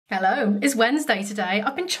Hello, it's Wednesday today.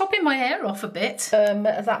 I've been chopping my hair off a bit.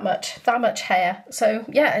 That much hair. So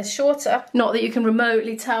yeah, it's shorter. Not that you can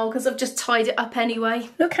remotely tell because I've just tied it up anyway.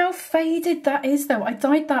 Look how faded that is though. I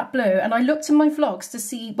dyed that blue and I looked in my vlogs to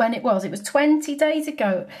see when it was. It was 20 days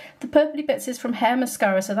ago. The purpley bits is from hair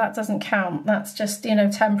mascara, so that doesn't count. That's just, you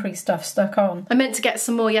know, temporary stuff stuck on. I meant to get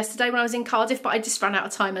some more yesterday when I was in Cardiff, but I just ran out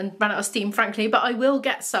of time and ran out of steam, frankly. But I will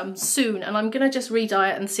get some soon and I'm gonna just re-dye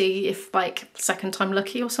it and see if like second time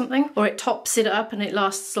lucky or something. Or it tops it up and it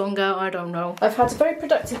lasts longer, I don't know. I've had a very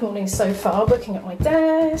productive morning so far, working at my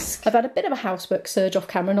desk. I've had a bit of a housework surge off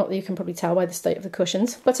camera, not that you can probably tell by the state of the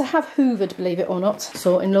cushions, but I have hoovered, believe it or not.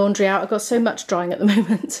 Sorting laundry out, I've got so much drying at the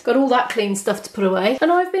moment. Got all that clean stuff to put away.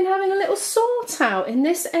 And I've been having a little sort out in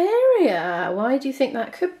this area. Why do you think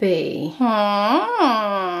that could be?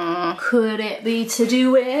 Could it be to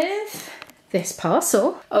do with this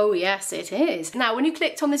parcel? Oh yes, it is. Now, when you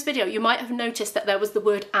clicked on this video, you might have noticed that there was the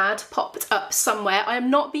word ad popped up somewhere. I am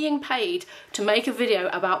not being paid to make a video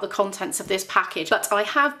about the contents of this package, but I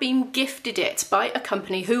have been gifted it by a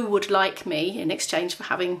company who would like me, in exchange for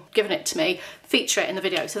having given it to me, feature it in the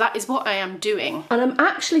video. So that is what I am doing. And I'm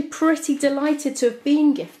actually pretty delighted to have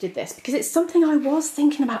been gifted this because it's something I was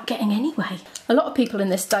thinking about getting anyway. A lot of people in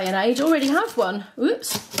this day and age already have one.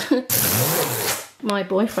 Oops. My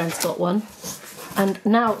boyfriend's got one, and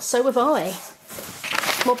now so have I.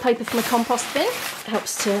 More paper from the compost bin.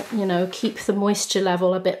 Helps to, you know, keep the moisture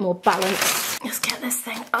level a bit more balanced. Let's get this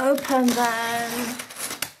thing open then.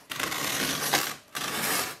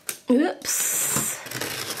 Oops.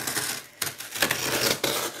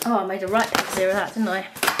 Oh, I made a right exer of that, didn't I?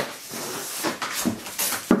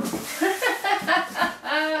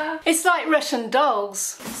 It's like Russian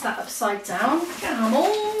dolls. Is that upside down? Come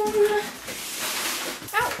on.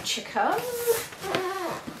 Out you come.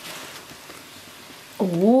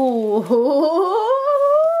 Oh,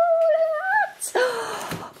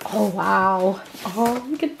 oh wow. Oh,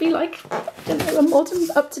 you could be like, I don't know, a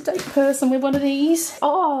modern up-to-date person with one of these.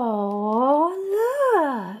 Oh,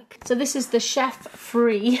 look. So this is the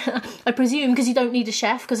CHEFREE, I presume, because you don't need a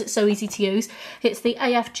chef because it's so easy to use. It's the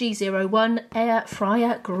AFG01 air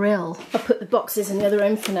fryer grill. I'll put the boxes in the other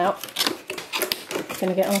room for now.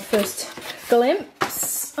 Gonna get our first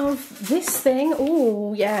glimpse of this thing.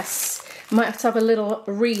 Oh yes, I might have to have a little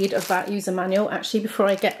read of that user manual actually before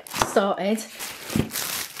I get started.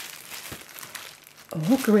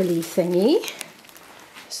 Oh, grilly thingy.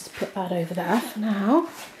 Just put that over there for now.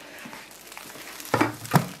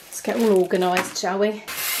 Let's get all organised, shall we?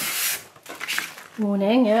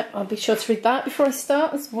 Morning, yeah, I'll be sure to read that before I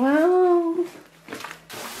start as well.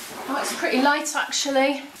 Oh, it's pretty light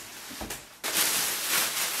actually.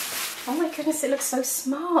 Oh my goodness, it looks so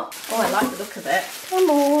smart. Oh, I like the look of it. Come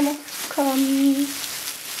on, come.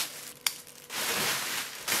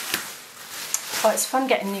 Oh, it's fun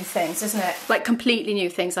getting new things, isn't it? Like completely new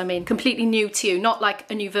things, I mean. Completely new to you, not like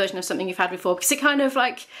a new version of something you've had before. Because it kind of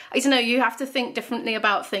like, I don't know, you have to think differently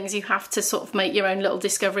about things. You have to sort of make your own little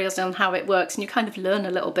discoveries on how it works and you kind of learn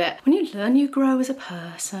a little bit. When you learn, you grow as a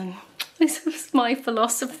person. This is my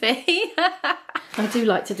philosophy. I do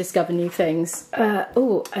like to discover new things.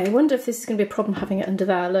 Oh, I wonder if this is going to be a problem having it under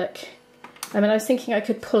there, look. I mean, I was thinking I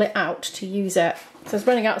could pull it out to use it. So I was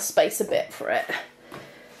running out of space a bit for it.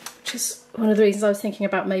 Which is one of the reasons I was thinking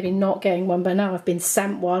about maybe not getting one, but now I've been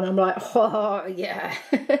sent one. I'm like, oh yeah.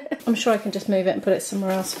 I'm sure I can just move it and put it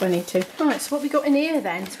somewhere else if I need to. Right, so what we got in here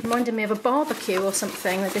then? It's reminding me of a barbecue or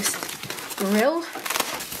something with this grill.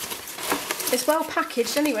 It's well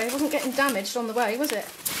packaged anyway, it wasn't getting damaged on the way, was it?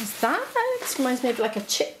 What's that? This reminds me of like a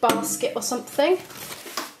chip basket or something.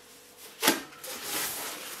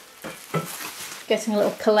 Getting a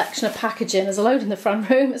little collection of packaging. There's a load in the front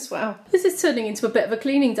room as well. This is turning into a bit of a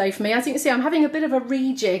cleaning day for me. As you can see, I'm having a bit of a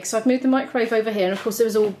rejig. So I've moved the microwave over here and of course there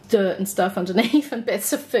was all dirt and stuff underneath and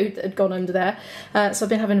bits of food that had gone under there. So I've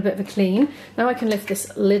been having a bit of a clean. Now I can lift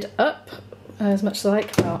this lid up. As much as I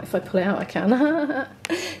like. Well, if I pull it out I can.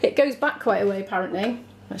 It goes back quite a way apparently.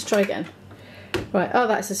 Let's try again. Right, oh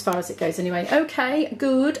that's as far as it goes anyway. Okay,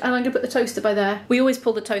 good, and I'm gonna put the toaster by there. We always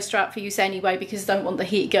pull the toaster out for use anyway because I don't want the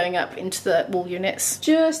heat going up into the wall units.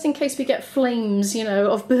 Just in case we get flames, you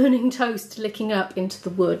know, of burning toast licking up into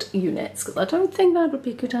the wood units, because I don't think that would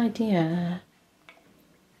be a good idea.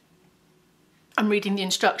 I'm reading the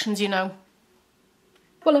instructions, you know.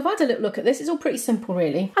 Well, I've had a little look at this. It's all pretty simple,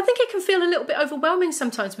 really. I think it can feel a little bit overwhelming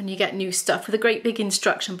sometimes when you get new stuff with a great big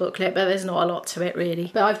instruction booklet, but there's not a lot to it,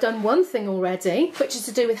 really. But I've done one thing already, which is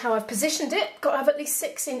to do with how I've positioned it. Got to have at least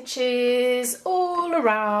 6 inches all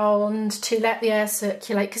around to let the air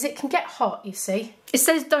circulate, because it can get hot, you see. It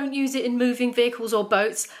says don't use it in moving vehicles or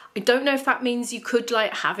boats. I don't know if that means you could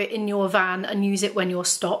like have it in your van and use it when you're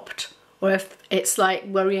stopped, or if it's like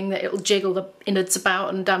worrying that it'll jiggle the innards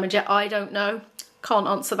about and damage it. I don't know. Can't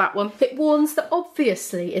answer that one. It warns that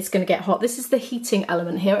obviously it's going to get hot. This is the heating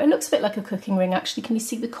element here. It looks a bit like a cooking ring actually. Can you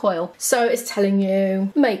see the coil? So it's telling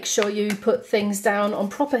you make sure you put things down on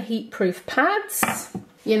proper heat-proof pads.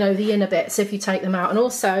 You know, the inner bits if you take them out. And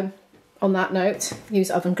also, on that note,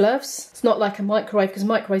 use oven gloves. It's not like a microwave because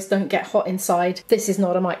microwaves don't get hot inside. This is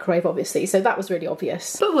not a microwave, obviously, so that was really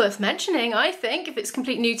obvious. But worth mentioning, I think, if it's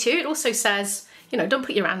completely new to you. It also says, you know, don't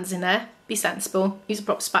put your hands in there. Be sensible. Use a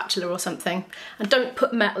proper spatula or something. And don't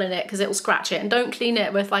put metal in it because it'll scratch it. And don't clean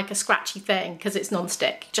it with like a scratchy thing because it's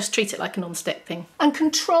non-stick. Just treat it like a non-stick thing. And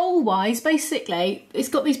control-wise, basically, it's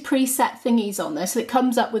got these preset thingies on there. So it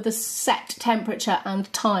comes up with a set temperature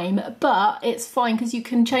and time. But it's fine because you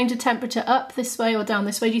can change the temperature up this way or down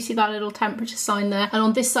this way. Do you see that little temperature sign there? And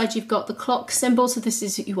on this side, you've got the clock symbol. So this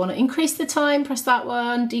is, you want to increase the time, press that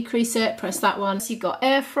one. Decrease it, press that one. So you've got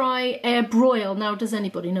air fry, air broil. Now, does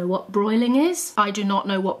anybody know what broiling is? I do not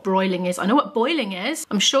know what broiling is. I know what boiling is.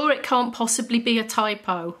 I'm sure it can't possibly be a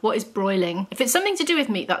typo. What is broiling? If it's something to do with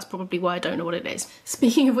meat, that's probably why I don't know what it is.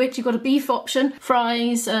 Speaking of which, you've got a beef option.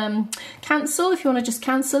 Fries, cancel if you want to just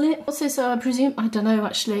cancel it. What's this? I presume, I don't know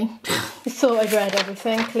actually. I thought I'd read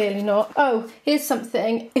everything, clearly not. Oh, here's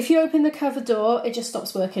something. If you open the cover door, it just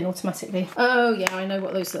stops working automatically. Oh yeah, I know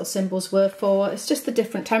what those little symbols were for. It's just the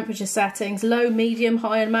different temperature settings, low, medium,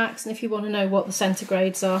 high and max. And if you want to know what the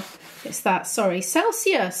centigrades are, it's that, sorry,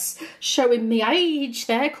 Celsius, showing me age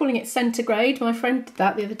there, calling it centigrade. My friend did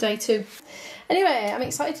that the other day too. Anyway, I'm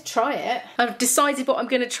excited to try it. I've decided what I'm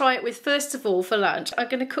going to try it with first of all for lunch. I'm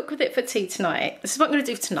going to cook with it for tea tonight. This is what I'm going to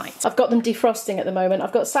do tonight. I've got them defrosting at the moment.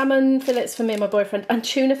 I've got salmon fillets for me and my boyfriend and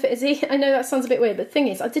tuna for Izzy. I know that sounds a bit weird, but the thing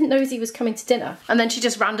is, I didn't know Izzy was coming to dinner. And then she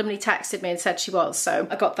just randomly texted me and said she was, so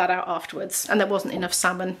I got that out afterwards. And there wasn't enough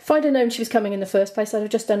salmon. If I'd have known she was coming in the first place, I'd have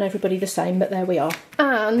just done everybody the same, but there we are.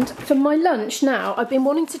 And for my lunch now, I've been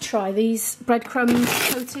wanting to try these breadcrumb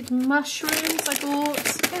coated mushrooms I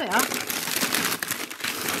bought. Here they are.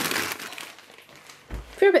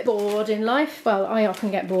 If you're a bit bored in life, well, I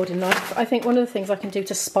often get bored in life. I think one of the things I can do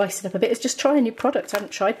to spice it up a bit is just try a new product I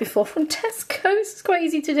haven't tried before from Tesco's. It's quite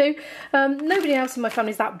easy to do. Nobody else in my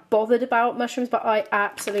family is that bothered about mushrooms, but I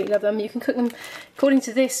absolutely love them. You can cook them, according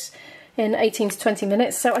to this, in 18 to 20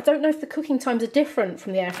 minutes. So I don't know if the cooking times are different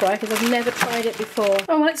from the air fryer because I've never tried it before.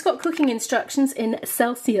 Oh, well, it's got cooking instructions in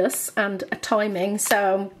Celsius and a timing,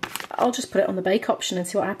 so I'll just put it on the bake option and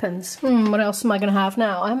see what happens. What else am I going to have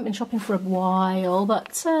now? I haven't been shopping for a while,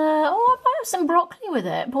 but oh, I might have some broccoli with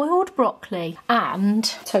it. Boiled broccoli and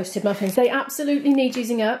toasted muffins. They absolutely need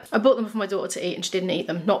using up. I bought them for my daughter to eat and she didn't eat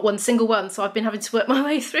them. Not one single one, so I've been having to work my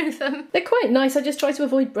way through them. They're quite nice. I just try to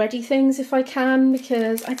avoid bready things if I can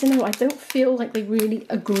because, I don't know, I don't feel like they really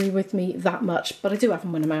agree with me that much, but I do have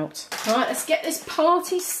them when I'm out. All right, let's get this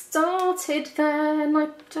party started then. I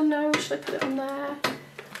don't know, should I put it on there?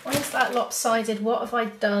 Why is that lopsided? What have I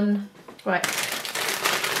done? Right,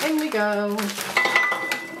 in we go.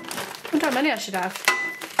 I wonder how many I should have.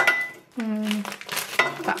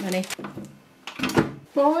 That many.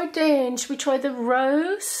 Right then, should we try the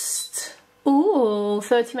roast? Ooh,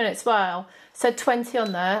 30 minutes, wow. Said 20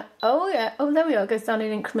 on there. Oh yeah, oh there we are, it goes down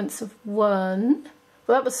in increments of 1.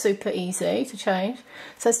 Well, that was super easy to change.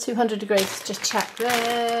 It says 200 degrees, just check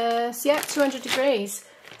this. Yeah, 200 degrees.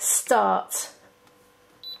 Start.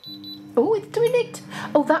 Oh, do we need...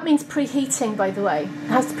 Oh, that means preheating, by the way. It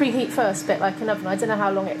has to preheat first, a bit like an oven. I don't know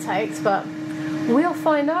how long it takes, but we'll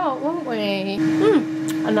find out, won't we?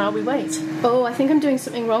 And now we wait. Oh, I think I'm doing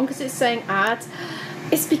something wrong because it's saying add.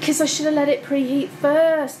 It's because I should have let it preheat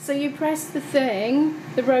first. So you press the thing,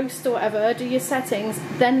 the roast or whatever, do your settings,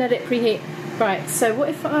 then let it preheat. Right, so what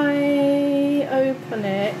if I open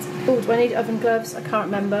it? Oh, do I need oven gloves? I can't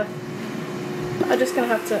remember. I'm just going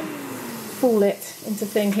to have to fool it into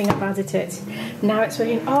thinking I've added it. Now it's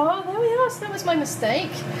working. Oh, there we are. So that was my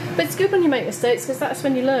mistake. But it's good when you make mistakes because that's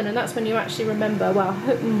when you learn and that's when you actually remember. Well,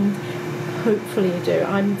 hopefully you do.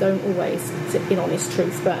 I don't always, in honest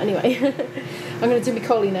truth, but anyway. I'm going to do my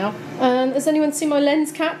collie now. Has anyone seen my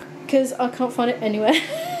lens cap? Because I can't find it anywhere.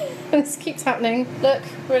 This keeps happening. Look,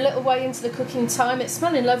 we're a little way into the cooking time. It's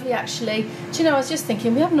smelling lovely, actually. Do you know, I was just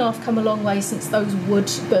thinking, we haven't half come a long way since those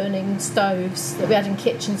wood-burning stoves that we had in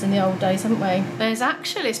kitchens in the old days, haven't we? There's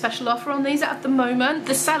actually a special offer on these at the moment.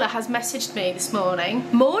 The seller has messaged me this morning.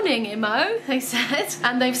 Morning, Imo, they said.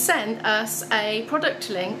 And they've sent us a product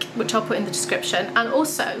link, which I'll put in the description, and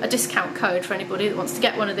also a discount code for anybody that wants to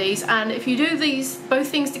get one of these. And if you do these, both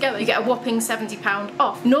things together, you get a whopping £70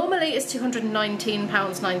 off. Normally it's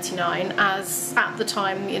 £219.99. as at the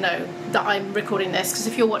time, you know, that I'm recording this, because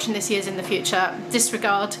if you're watching this years in the future,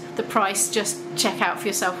 disregard the price, just check out for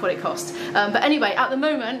yourself what it cost. But anyway, at the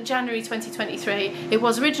moment, January 2023, it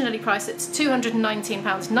was originally priced at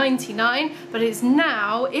 £219.99, but it's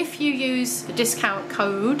now, if you use the discount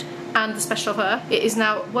code and the special offer, it is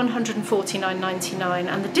now £149.99,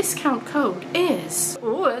 and the discount code is,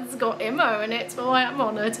 oh, it's got IMO in it, oh, I am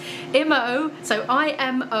honoured. IMO, so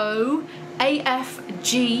IMO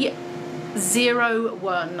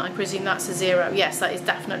AFG01. I presume that's a 0. Yes, that is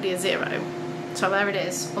definitely a 0. So there it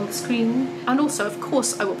is on the screen. And also, of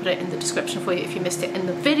course, I will put it in the description for you if you missed it in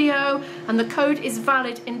the video. And the code is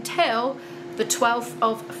valid until the 12th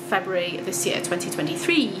of February this year,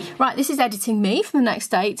 2023. Right, this is editing me for the next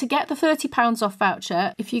day. To get the £30 off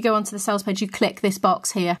voucher, if you go onto the sales page, you click this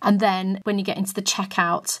box here, and then when you get into the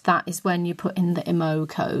checkout, that is when you put in the IMO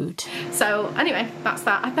code. So anyway, that's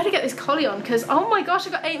that. I better get this collie on, because oh my gosh,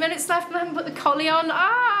 I've got 8 minutes left and I haven't put the collie on.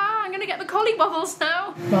 Ah, I'm gonna get the collie bubbles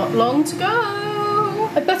now. Not long to go.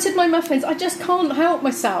 I buttered my muffins. I just can't help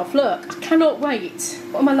myself. Look, I cannot wait.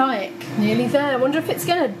 What am I like? Nearly there. I wonder if it's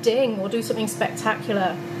gonna ding or do something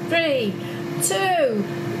spectacular. 3, 2,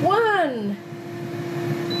 1.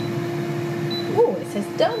 Oh, it says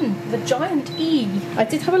done. The giant E. I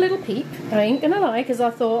did have a little peep. I ain't gonna lie, because I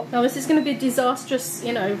thought, oh, this is gonna be a disastrous,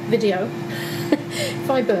 you know, video if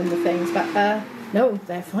I burn the things. But no,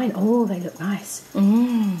 they're fine. Oh, they look nice.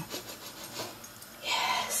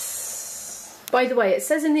 By the way, it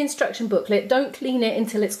says in the instruction booklet, don't clean it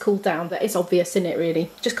until it's cooled down. That is obvious, isn't it, really?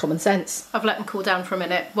 Just common sense. I've let them cool down for a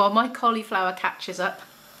minute while my cauliflower catches up.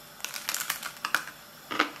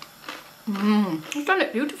 I've done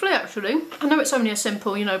it beautifully, actually. I know it's only a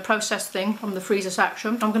simple, you know, process thing from the freezer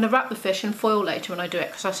section. I'm going to wrap the fish in foil later when I do it,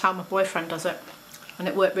 because that's how my boyfriend does it. And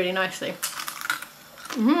it worked really nicely.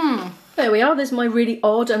 There we are, there's my really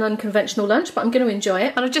odd and unconventional lunch, but I'm going to enjoy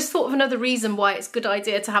it. And I just thought of another reason why it's a good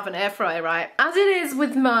idea to have an air fryer, right? As it is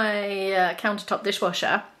with my countertop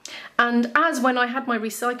dishwasher, and as when I had my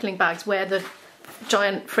recycling bags where the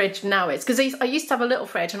giant fridge now is, because I used to have a little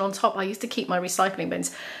fridge, and on top I used to keep my recycling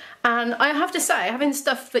bins. And I have to say, having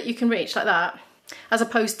stuff that you can reach like that, as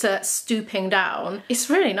opposed to stooping down, it's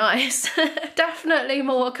really nice. Definitely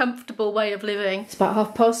more comfortable way of living. It's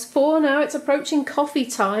about 4:30 now, it's approaching coffee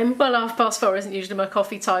time. Well, 4:30 isn't usually my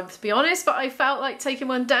coffee time, to be honest, but I felt like taking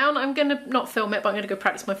one down. I'm gonna not film it, but I'm gonna go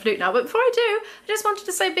practice my flute now. But before I do, I just wanted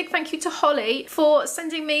to say a big thank you to Holly for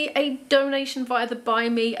sending me a donation via the Buy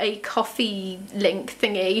Me a Coffee link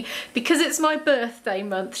thingy, because it's my birthday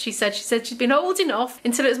month. She said she'd been holding off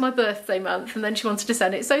until it was my birthday month, and then she wanted to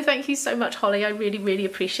send it. So thank you so much, Holly. I really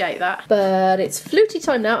appreciate that. But it's fluty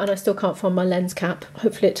time now, and I still can't find my lens cap.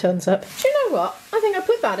 Hopefully it turns up. Do you know what? I think I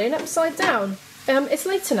put that in upside down. It's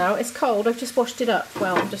later now, it's cold, I've just washed it up.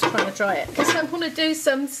 Well, I'm just trying to dry it, because I want to do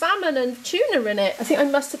some salmon and tuna in it. I think I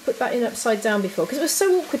must have put that in upside down before, because it was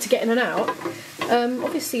so awkward to get in and out.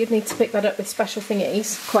 Obviously you'd need to pick that up with special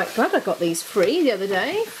thingies. Quite glad I got these free the other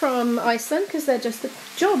day from Iceland, because they're just the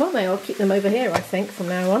job, aren't they? I'll keep them over here, I think, from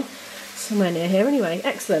now on. Somewhere near here anyway.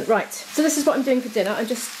 Excellent. Right, so this is what I'm doing for dinner. I'm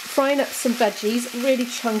just frying up some veggies, really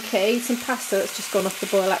chunky, some pasta that's just gone off the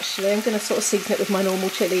boil actually. I'm going to sort of season it with my normal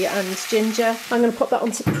chilli and ginger. I'm going to pop that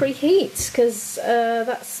onto preheat, because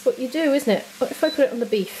that's what you do, isn't it? What if I put it on the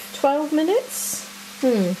beef? 12 minutes?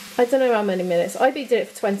 I don't know how many minutes. IB did it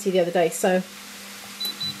for 20 the other day, so...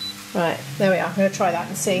 Right, there we are. I'm going to try that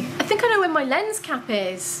and see. I think I know where my lens cap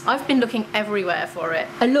is. I've been looking everywhere for it.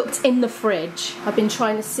 I looked in the fridge. I've been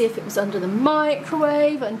trying to see if it was under the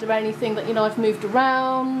microwave, under anything that, you know, I've moved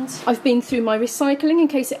around. I've been through my recycling in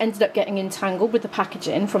case it ended up getting entangled with the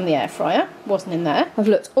packaging from the air fryer. Wasn't in there. I've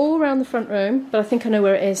looked all around the front room, but I think I know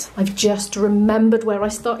where it is. I've just remembered where I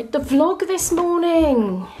started the vlog this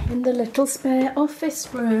morning. In the little spare office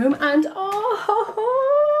room, and all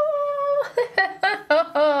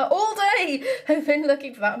day I've been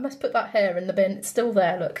looking for that. I must put that hair in the bin. It's still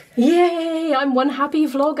there, look. Yay, I'm one happy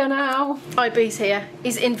vlogger now. IB's here.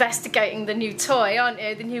 He's investigating the new toy, aren't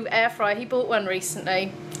you? The new air fryer. He bought one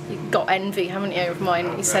recently. You've got envy, haven't you, of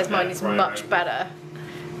mine? He says mine is much better.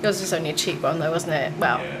 Yours was only a cheap one though, wasn't it?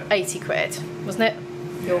 Well, 80 quid, wasn't it?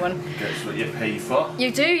 your one. Gets what you pay for.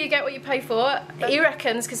 You do, you get what you pay for. He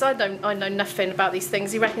reckons, because I know nothing about these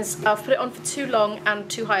things, he reckons I've put it on for too long and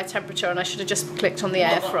too high a temperature, and I should have just clicked on the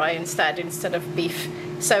air fry instead of beef.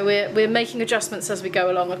 So we're making adjustments as we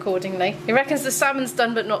go along accordingly. He reckons the salmon's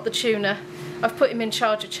done but not the tuna. I've put him in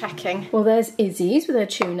charge of checking. Well, there's Izzy's with her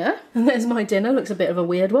tuna, and there's my dinner. Looks a bit of a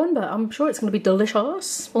weird one, but I'm sure it's going to be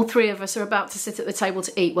delicious. All three of us are about to sit at the table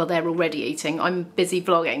to eat. Well, they're already eating. I'm busy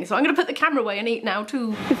vlogging, so I'm going to put the camera away and eat now too.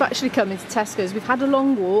 We've actually come into Tesco's. We've had a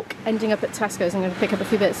long walk, ending up at Tesco's. I'm going to pick up a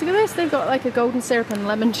few bits. Look at this. They've got like a golden syrup and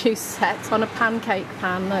lemon juice set on a pancake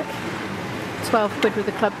pan. Look, 12 quid with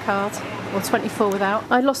the club card, or 24 without.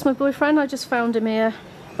 I lost my boyfriend. I just found him here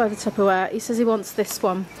by the Tupperware. He says he wants this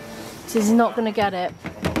one. He's not going to get it.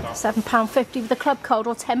 £7.50 with the club card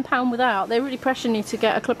or £10 without. They're really pressuring you to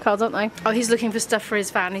get a club card, aren't they? Oh, he's looking for stuff for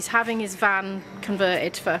his van. He's having his van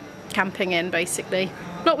converted for camping in, basically.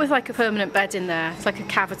 Not with like a permanent bed in there. It's like a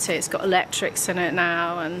cavity. It's got electrics in it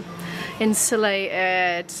now and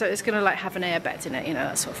insulated. So it's going to like have an air bed in it, you know,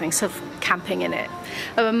 that sort of thing. Sort of camping in it.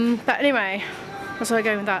 But anyway, where was I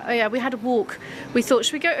going with that? Oh yeah, we had a walk. We thought,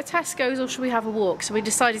 should we go to Tesco's or should we have a walk? So we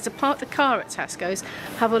decided to park the car at Tesco's,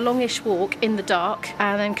 have a longish walk in the dark,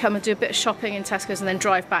 and then come and do a bit of shopping in Tesco's and then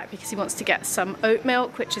drive back because he wants to get some oat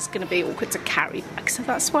milk, which is going to be awkward to carry back. So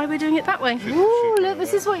that's why we're doing it that way. Ooh, look,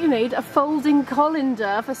 this is what you need. A folding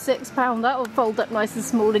colander for £6. That will fold up nice and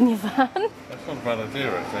small in your van. That's not a bad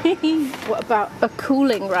idea, actually. What about a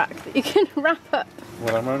cooling rack that you can wrap up?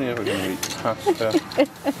 Well, I'm only ever going to eat pasta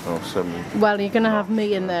or some... Well, you're going to have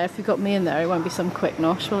me in there. If you've got me in there, it won't be some quick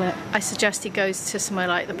nosh, will it? I suggest he goes to somewhere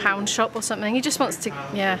like the pound shop or something. He just wants to,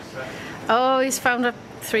 yeah. Oh, he's found a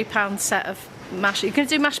 £3 set of mash. You're going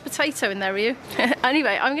to do mashed potato in there, are you?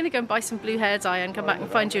 Anyway, I'm going to go and buy some blue hair dye and come back and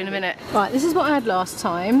find you in a minute. Right, this is what I had last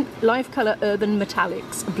time. Life Colour Urban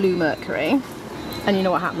Metallics Blue Mercury. And you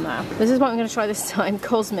know what happened there. This is what I'm going to try this time,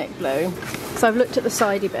 Cosmic Blue. So I've looked at the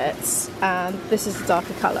sidey bits, and this is the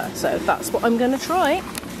darker colour, so that's what I'm going to try.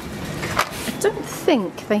 I don't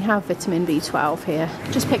think they have vitamin B12 here.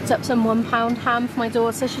 Just picked up some £1 ham for my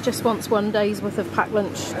daughter. She just wants one day's worth of packed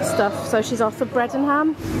lunch stuff, so she's off for bread and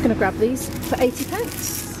ham. I'm going to grab these for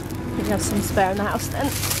 80p. You have some spare in the house then.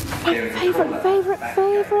 Favourite!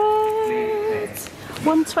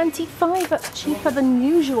 £1.25, that's cheaper than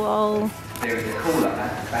usual. There is a cooler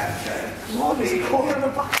at the back, Joe. Oh, there's a cooler in the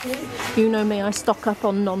back. You know me, I stock up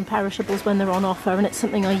on non-perishables when they're on offer, and it's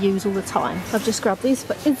something I use all the time. I've just grabbed these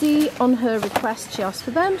for Izzy on her request. She asked for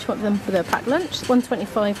them. She wanted them for their packed lunch.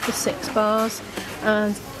 £1.25 for 6 bars,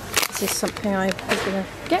 and this is something I was going to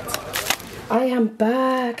get. I am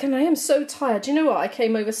back, and I am so tired. Do you know what? I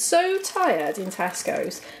came over so tired in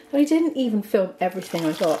Tesco's that I didn't even film everything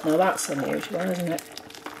I got. Now that's unusual, isn't it?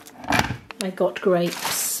 I got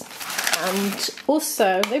grapes. And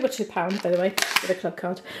also, they were £2 by the way, with a club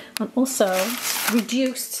card. And also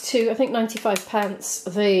reduced to, I think,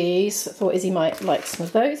 95p. These, I thought Izzy might like some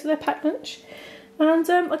of those for their packed lunch. And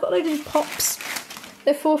I got a load of pops.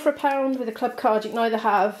 They're 4 for £1 with a club card. You can either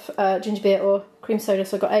have ginger beer or cream soda,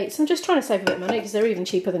 so I got 8. So I'm just trying to save a bit of money because they're even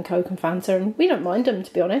cheaper than Coke and Fanta, and we don't mind them,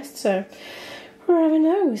 to be honest. So whoever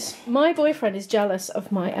knows. My boyfriend is jealous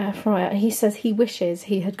of my air fryer, and he says he wishes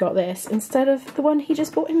he had got this instead of the one he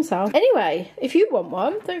just bought himself. Anyway, if you want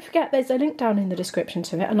one, don't forget there's a link down in the description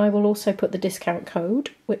to it, and I will also put the discount code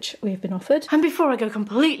which we've been offered. And before I go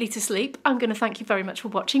completely to sleep, I'm going to thank you very much for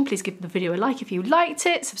watching. Please give the video a like if you liked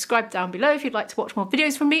it, subscribe down below if you'd like to watch more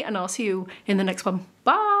videos from me, and I'll see you in the next one.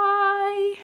 Bye!